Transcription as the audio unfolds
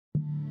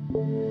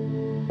Well,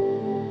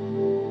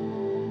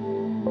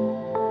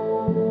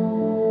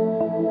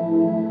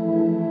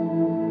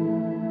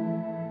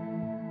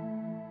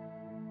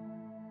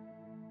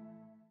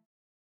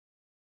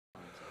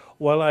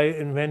 I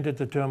invented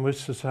the term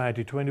risk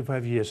society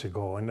 25 years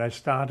ago, and I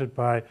started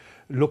by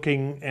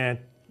looking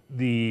at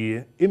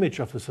the image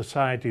of the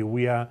society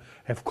we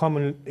have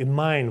common in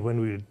mind when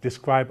we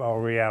describe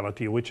our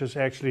reality, which is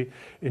actually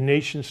a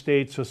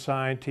nation-state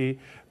society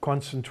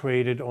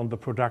concentrated on the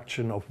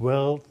production of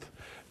wealth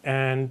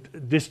and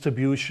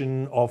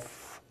distribution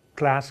of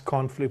class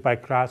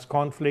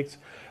conflicts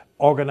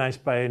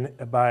organized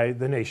by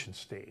the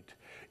nation-state.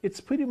 It's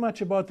pretty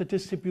much about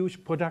the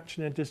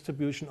production and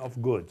distribution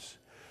of goods.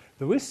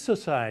 The risk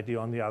society,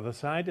 on the other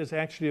side, is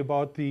actually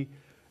about the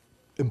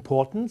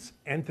importance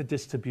and the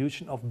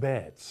distribution of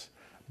bads.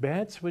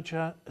 Bads which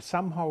are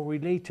somehow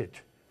related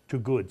to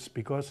goods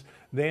because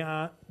they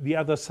are the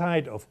other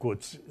side of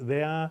goods.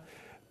 They are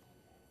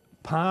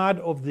part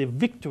of the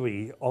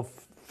victory of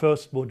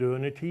first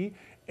modernity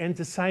and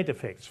the side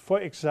effects.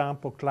 For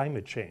example,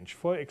 climate change.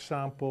 For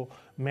example,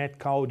 mad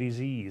cow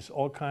disease,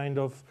 all kind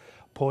of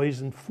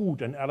poisoned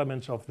food and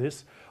elements of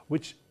this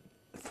which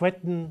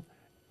threaten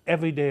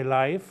everyday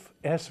life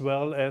as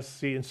well as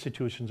the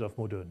institutions of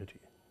modernity.